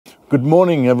Good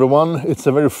morning, everyone. It's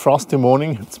a very frosty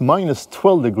morning. It's minus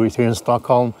 12 degrees here in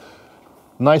Stockholm.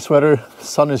 Nice weather,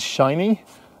 sun is shining,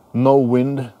 no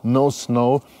wind, no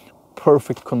snow,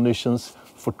 perfect conditions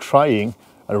for trying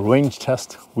a range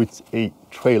test with a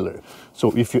trailer.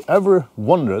 So if you ever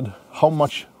wondered how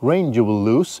much range you will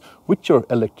lose with your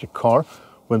electric car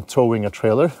when towing a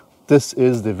trailer, this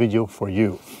is the video for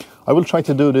you. I will try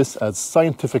to do this as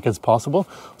scientific as possible,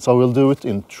 so I will do it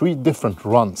in 3 different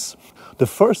runs. The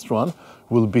first run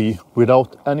will be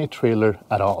without any trailer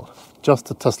at all, just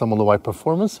the Tesla Model Y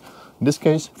performance, in this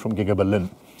case from Giga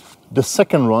Berlin. The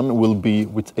second run will be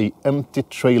with an empty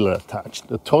trailer attached.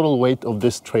 The total weight of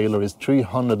this trailer is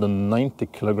 390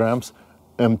 kilograms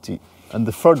empty. And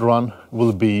the third run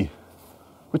will be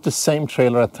with the same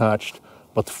trailer attached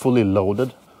but fully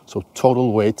loaded, so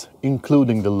total weight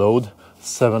including the load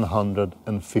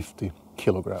 750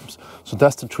 kilograms. So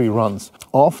that's the 3 runs.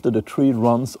 After the 3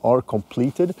 runs are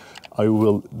completed, I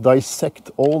will dissect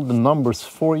all the numbers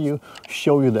for you,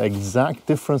 show you the exact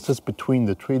differences between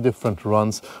the 3 different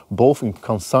runs, both in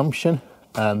consumption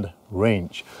and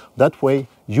range. That way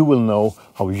you will know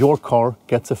how your car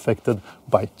gets affected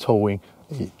by towing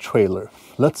a trailer.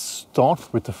 Let's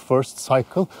start with the first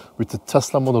cycle with the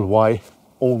Tesla Model Y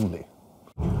only.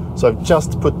 So I've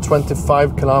just put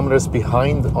 25 kilometers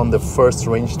behind on the first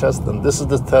range test, and this is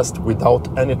the test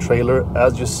without any trailer.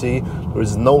 As you see, there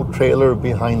is no trailer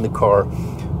behind the car.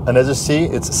 And as you see,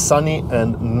 it's sunny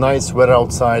and nice weather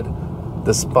outside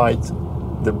despite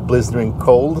the blistering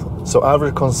cold. So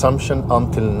average consumption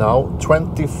until now,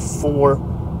 24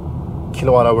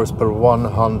 kilowatt hours per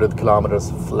 100 kilometers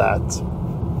flat.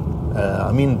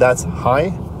 I mean, that's high,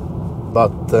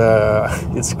 but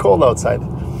it's cold outside.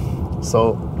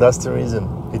 So that's the reason.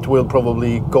 It will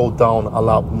probably go down a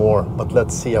lot more, but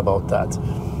let's see about that.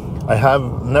 I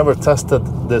have never tested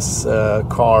this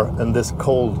car in this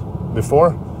cold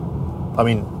before. I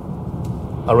mean,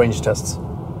 a range test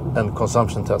and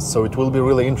consumption test. So it will be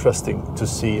really interesting to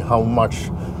see how much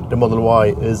the Model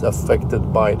Y is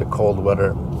affected by the cold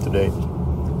weather today.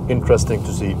 Interesting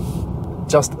to see.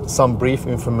 Just some brief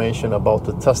information about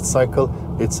the test cycle.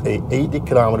 It's a 80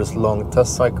 kilometers long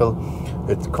test cycle.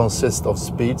 It consists of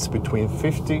speeds between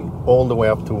 50 all the way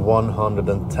up to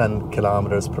 110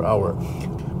 kilometers per hour.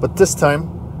 But this time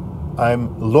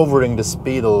I'm lowering the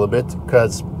speed a little bit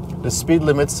because the speed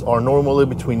limits are normally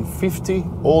between 50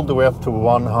 all the way up to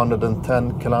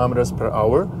 110 kilometers per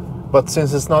hour. But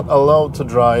since it's not allowed to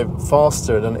drive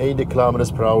faster than 80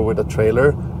 kilometers per hour with a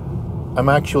trailer, I'm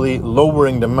actually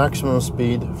lowering the maximum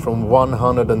speed from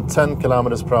 110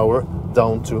 kilometers per hour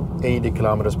down to 80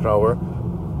 kilometers per hour,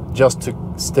 just to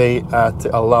stay at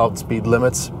the allowed speed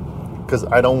limits, because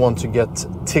I don't want to get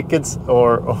tickets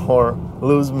or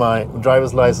lose my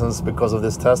driver's license because of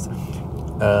this test.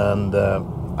 And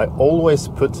I always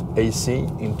put AC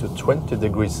into 20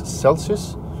 degrees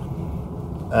Celsius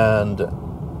and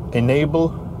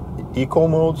enable eco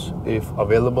modes if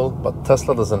available, but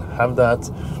Tesla doesn't have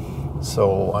that.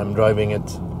 So I'm driving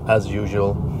it as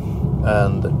usual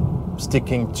and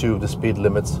sticking to the speed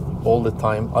limits all the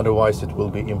time. Otherwise it will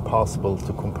be impossible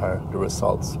to compare the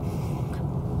results.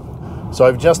 So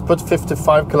I've just put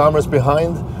 55 kilometers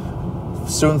behind,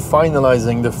 soon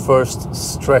finalizing the first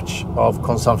stretch of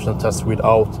consumption tests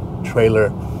without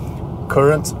trailer.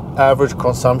 Current average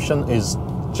consumption is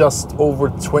just over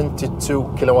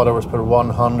 22 kilowatt hours per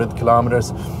 100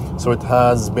 kilometers. So it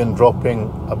has been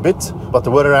dropping a bit, but the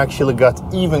weather actually got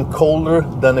even colder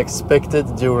than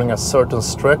expected during a certain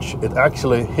stretch. It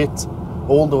actually hit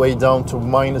all the way down to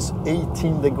minus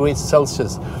 18 degrees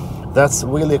Celsius. That's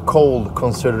really cold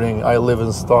considering I live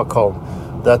in Stockholm.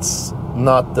 That's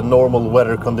not the normal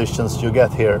weather conditions you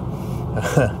get here.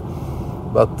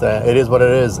 But it is what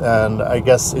it is, and I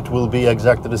guess it will be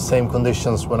exactly the same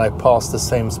conditions when I pass the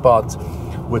same spot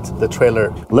with the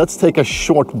trailer. Let's take a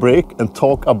short break and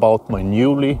talk about my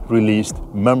newly released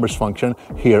members function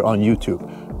here on YouTube.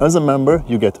 As a member,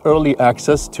 you get early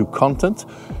access to content.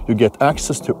 You get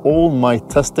access to all my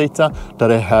test data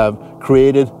that I have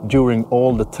created during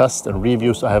all the tests and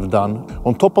reviews I have done.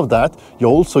 On top of that, you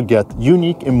also get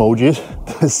unique emojis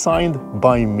designed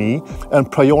by me and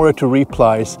priority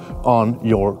replies on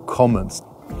your comments.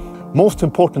 Most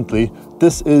importantly,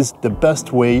 this is the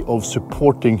best way of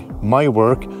supporting my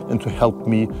work and to help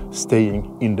me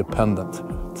staying independent.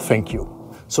 Thank you.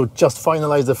 So just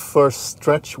finalize the first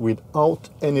stretch without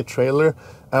any trailer.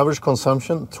 Average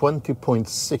consumption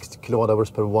 20.6 kilowatt hours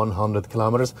per 100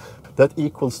 kilometers. That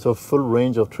equals to a full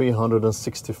range of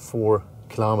 364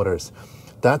 kilometers.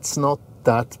 That's not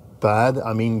that bad.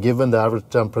 I mean, given the average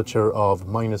temperature of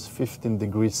minus 15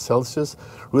 degrees Celsius,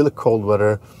 really cold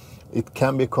weather, it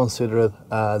can be considered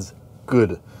as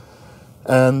good.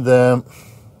 And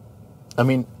I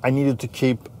mean, I needed to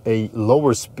keep a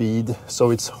lower speed,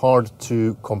 so it's hard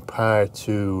to compare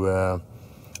to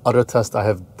other tests I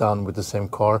have done with the same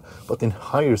car. But in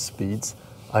higher speeds,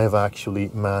 I have actually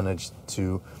managed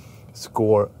to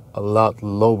score a lot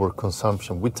lower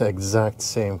consumption with the exact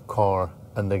same car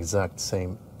and the exact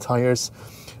same tires.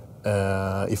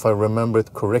 If I remember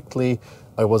it correctly,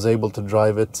 I was able to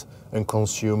drive it and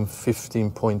consume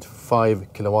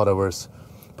 15.5 kilowatt hours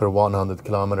per 100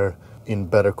 kilometer in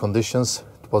better conditions.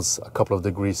 It was a couple of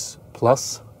degrees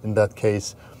plus in that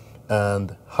case,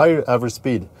 and higher average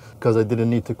speed, because I didn't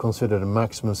need to consider the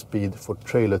maximum speed for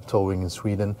trailer towing in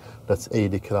Sweden. That's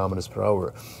 80 kilometers per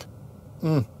hour.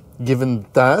 Given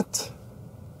that,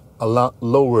 a lot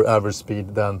lower average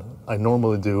speed than I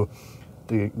normally do,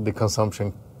 the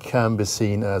consumption can be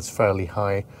seen as fairly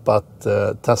high, but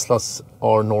Teslas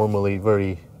are normally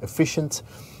very efficient,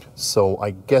 so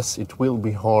I guess it will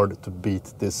be hard to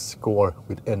beat this score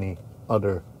with any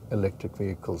other electric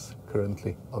vehicles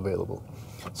currently available.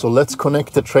 So let's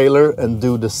connect the trailer and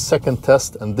do the second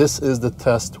test, and this is the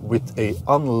test with a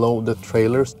unloaded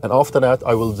trailer, and after that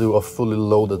I will do a fully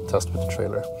loaded test with the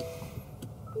trailer.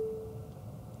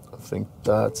 I think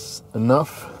that's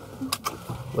enough.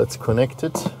 Let's connect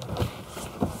it.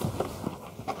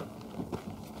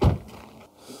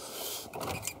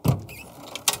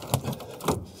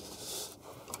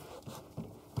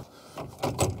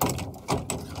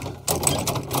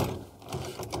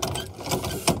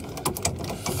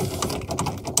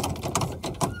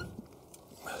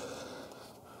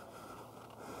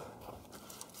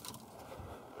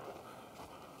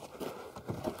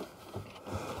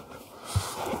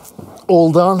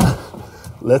 All done.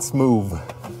 Let's move.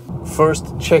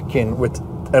 First check-in with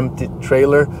empty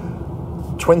trailer.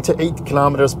 28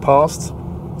 kilometers passed.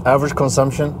 Average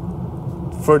consumption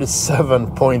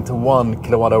 37.1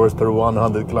 kilowatt hours per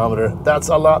 100 kilometer. That's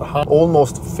a lot high.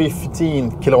 Almost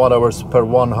 15 kilowatt hours per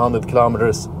 100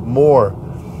 kilometers more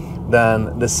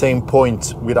than the same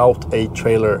point without a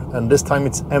trailer, and this time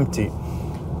it's empty.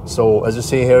 So as you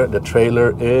see here, the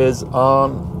trailer is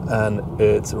on and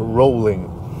it's rolling.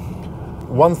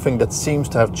 One thing that seems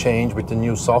to have changed with the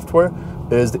new software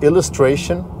is the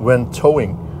illustration when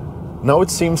towing. Now it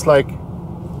seems like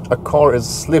a car is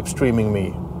slipstreaming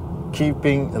me,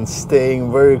 keeping and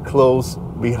staying very close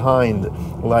behind,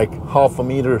 like half a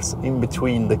meter in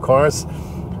between the cars.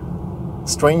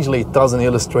 Strangely, it doesn't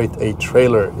illustrate a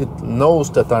trailer. It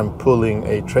knows that I'm pulling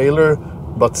a trailer,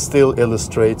 but still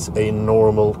illustrates a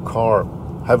normal car.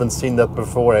 Haven't seen that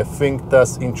before. I think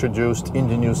that's introduced in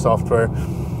the new software.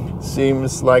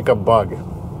 Seems like a bug.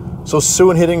 So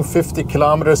soon hitting 50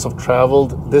 kilometers of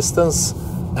traveled distance.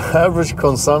 Average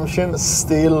consumption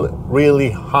still really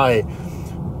high.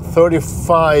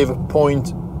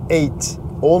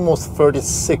 35.8, almost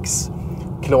 36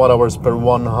 kilowatt hours per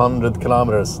 100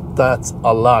 kilometers. That's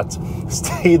a lot.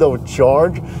 State of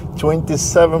charge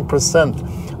 27%.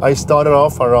 I started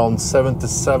off around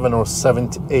 77 or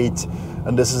 78,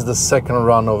 and this is the second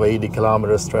run of 80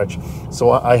 kilometer stretch.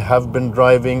 So I have been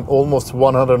driving almost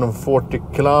 140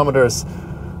 kilometers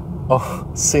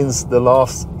since the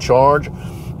last charge.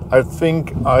 I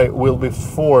think I will be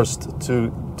forced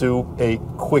to do a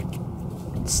quick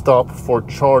stop for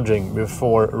charging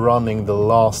before running the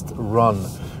last run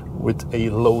with a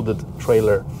loaded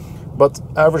trailer. But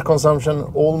average consumption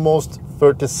almost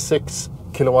 36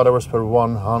 kilowatt hours per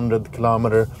 100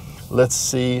 kilometer. Let's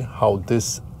see how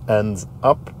this ends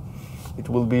up. It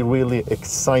will be really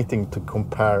exciting to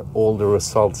compare all the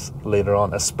results later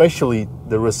on, especially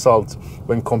the results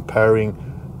when comparing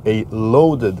a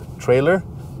loaded trailer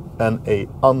and a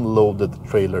unloaded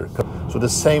trailer. So the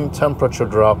same temperature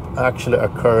drop actually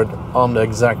occurred on the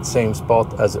exact same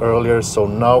spot as earlier. So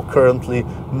now currently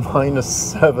minus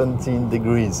 17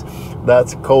 degrees.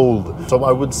 That's cold. So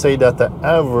I would say that the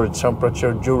average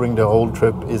temperature during the whole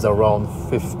trip is around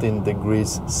 15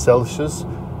 degrees Celsius.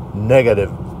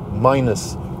 Negative,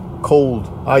 minus, cold,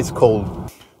 ice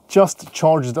cold. Just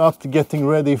charged up, getting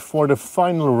ready for the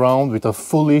final round with a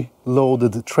fully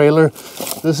loaded trailer.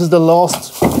 This is the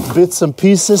last bits and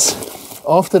pieces.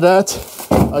 After that,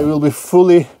 I will be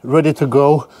fully ready to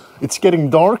go. It's getting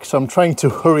dark, so I'm trying to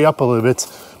hurry up a little bit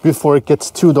before it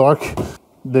gets too dark.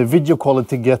 The video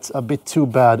quality gets a bit too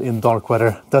bad in dark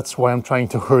weather. That's why I'm trying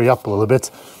to hurry up a little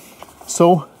bit.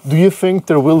 So, do you think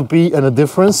there will be any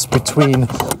difference between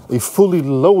a fully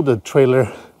loaded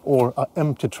trailer or an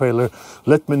empty trailer?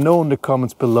 Let me know in the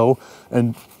comments below.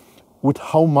 And with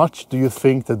how much do you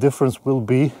think the difference will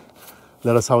be?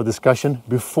 Let us have a discussion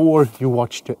before you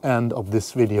watch the end of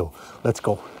this video. Let's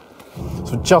go.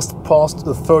 So just past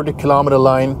the 30-kilometer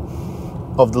line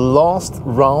of the last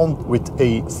round with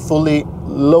a fully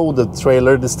loaded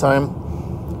trailer this time.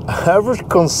 Average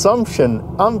consumption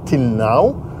until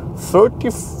now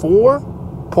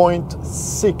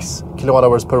 34.6 kilowatt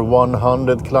hours per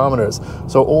 100 kilometers.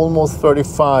 So almost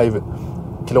 35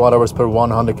 kilowatt hours per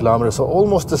 100 kilometers. So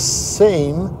almost the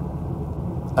same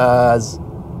as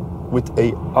with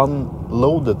a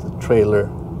unloaded trailer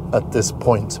at this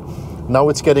point. Now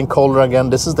it's getting colder again.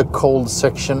 This is the cold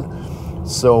section.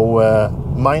 So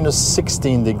minus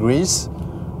 16 degrees.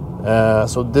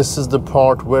 So this is the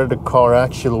part where the car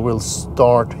actually will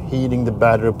start heating the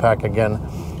battery pack again.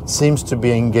 Seems to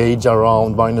be engaged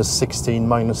around minus 16,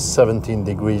 minus 17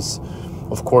 degrees.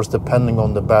 Of course, depending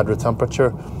on the battery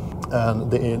temperature,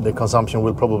 and the consumption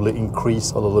will probably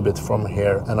increase a little bit from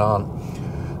here and on.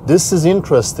 This is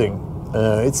interesting.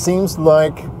 It seems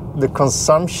like the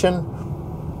consumption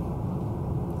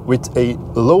with a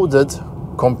loaded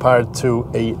compared to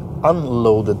a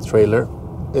unloaded trailer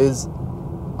is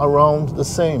around the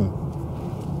same.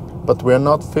 But we're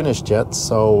not finished yet,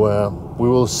 so we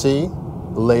will see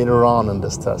later on in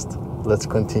this test. Let's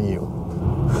continue.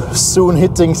 Soon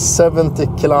hitting 70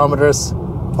 kilometers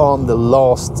on the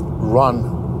last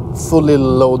run, fully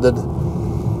loaded.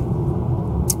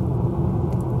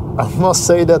 I must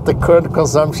say that the current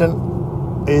consumption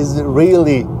is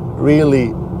really,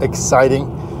 really exciting.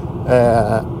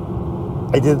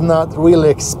 I did not really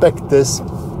expect this.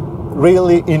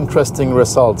 Really interesting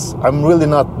results. I'm really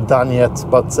not done yet,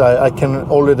 but I can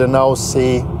already now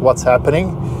see what's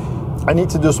happening. I need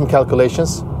to do some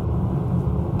calculations.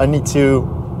 I need to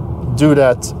do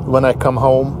that when I come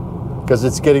home because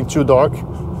it's getting too dark,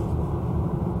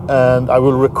 and I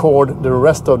will record the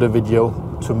rest of the video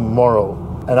tomorrow.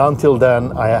 And until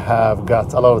then, I have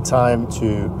got a lot of time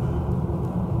to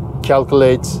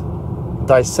calculate,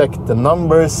 dissect the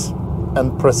numbers,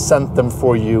 and present them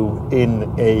for you in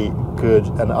a good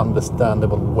and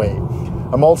understandable way.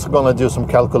 I'm also going to do some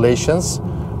calculations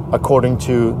according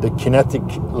to the kinetic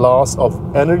laws of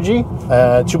energy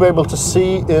to be able to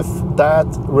see if that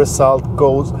result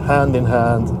goes hand in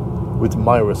hand with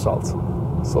my result.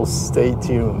 So stay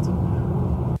tuned.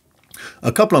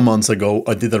 A couple of months ago,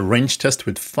 I did a range test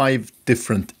with 5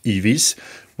 different EVs,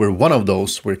 where one of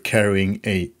those were carrying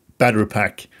a battery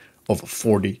pack of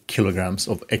 40 kilograms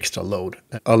of extra load.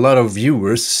 A lot of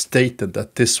viewers stated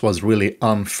that this was really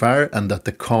unfair and that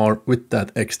the car with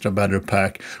that extra battery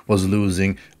pack was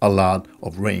losing a lot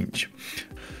of range.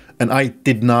 And I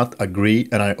did not agree,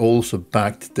 and I also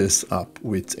backed this up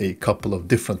with a couple of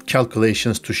different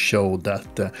calculations to show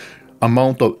that the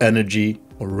amount of energy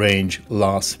or range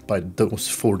lost by those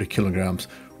 40 kilograms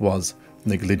was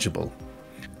negligible.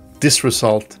 This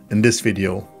result in this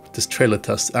video, this trailer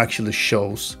test, actually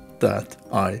shows that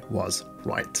I was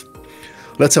right.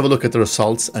 Let's have a look at the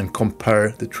results and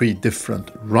compare the 3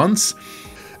 different runs.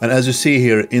 And as you see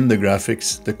here in the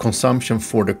graphics, the consumption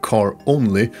for the car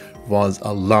only was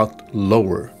a lot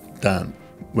lower than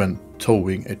when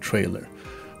towing a trailer,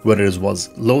 whether it was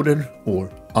loaded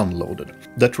or unloaded.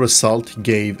 That result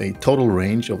gave a total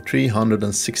range of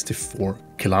 364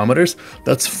 kilometers.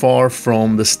 That's far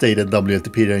from the stated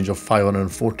WLTP range of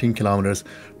 514 kilometers,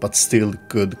 but still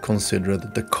good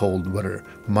considered the cold weather,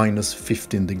 minus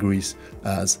 15 degrees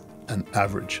as an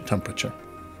average temperature.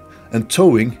 And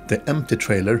towing the empty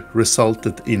trailer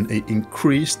resulted in an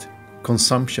increased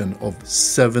consumption of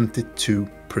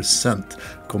 72%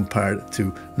 compared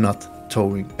to not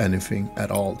towing anything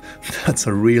at all. That's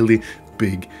a really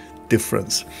big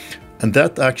difference. And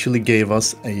that actually gave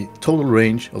us a total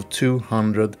range of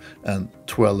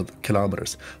 212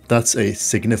 kilometers. That's a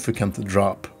significant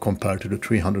drop compared to the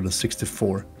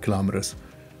 364 kilometers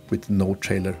with no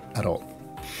trailer at all.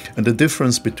 And the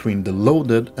difference between the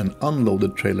loaded and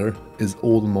unloaded trailer is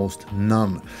almost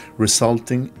none,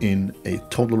 resulting in a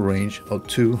total range of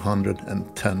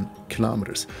 210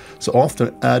 kilometers. So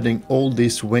after adding all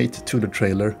this weight to the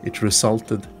trailer, it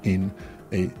resulted in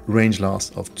a range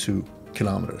loss of 2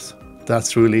 kilometers.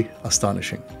 That's really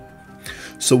astonishing.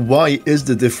 So why is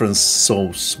the difference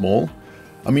so small?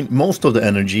 I mean, most of the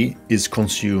energy is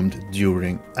consumed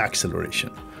during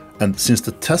acceleration. And since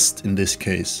the test in this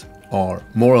case are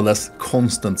more or less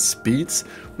constant speeds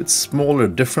with smaller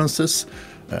differences,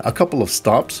 a couple of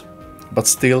stops, but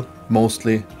still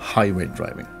mostly highway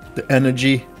driving. The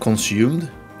energy consumed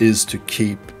is to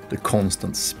keep the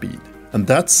constant speed. And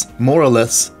that's more or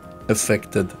less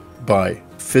affected by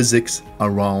physics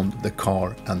around the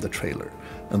car and the trailer.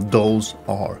 And those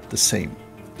are the same.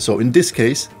 So in this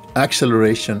case,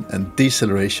 acceleration and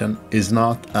deceleration is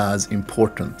not as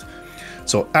important.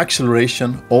 So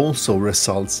acceleration also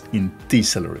results in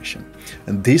deceleration.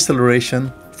 And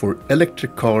deceleration for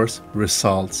electric cars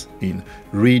results in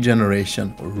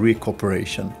regeneration or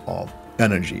recuperation of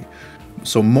energy.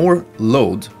 So more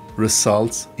load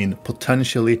results in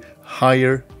potentially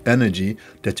higher energy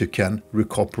that you can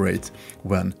recuperate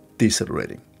when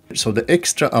decelerating. So the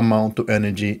extra amount of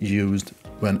energy used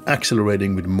when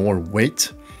accelerating with more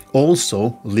weight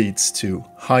also leads to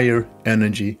higher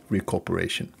energy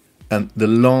recuperation. And the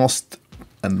last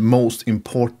and most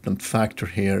important factor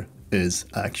here is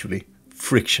actually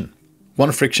friction.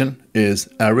 One friction is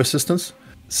air resistance.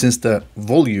 Since the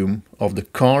volume of the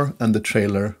car and the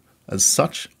trailer as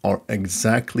such are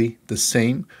exactly the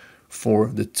same for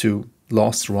the two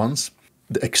last runs,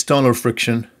 the external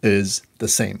friction is the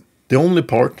same. The only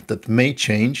part that may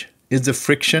change is the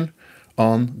friction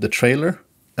on the trailer,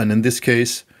 and in this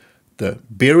case, the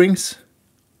bearings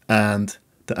and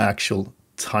the actual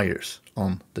tires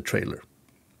on the trailer.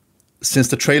 Since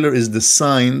the trailer is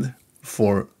designed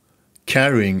for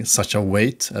carrying such a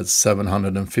weight as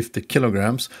 750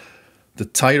 kilograms, the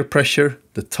tire pressure,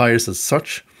 the tires as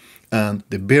such, and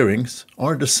the bearings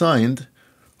are designed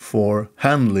for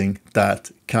handling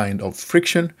that kind of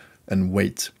friction and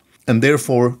weight, and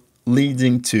therefore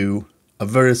leading to a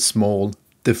very small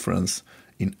difference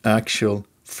in actual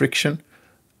friction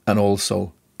and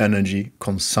also energy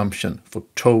consumption for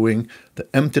towing the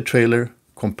empty trailer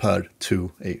compared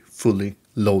to a fully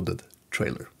loaded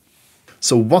trailer.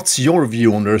 So what's your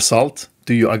view on the result?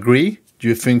 Do you agree? Do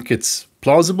you think it's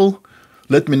plausible?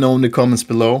 Let me know in the comments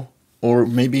below. Or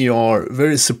maybe you are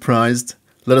very surprised.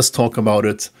 Let us talk about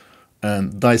it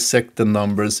and dissect the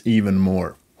numbers even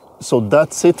more. So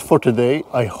that's it for today.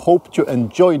 I hope you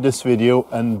enjoyed this video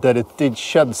and that it did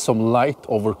shed some light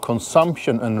over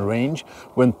consumption and range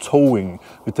when towing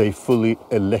with a fully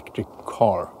electric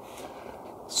car.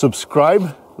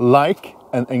 Subscribe, like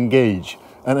and engage.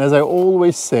 And as I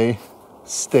always say,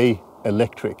 stay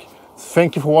electric.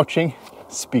 Thank you for watching.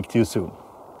 Speak to you soon.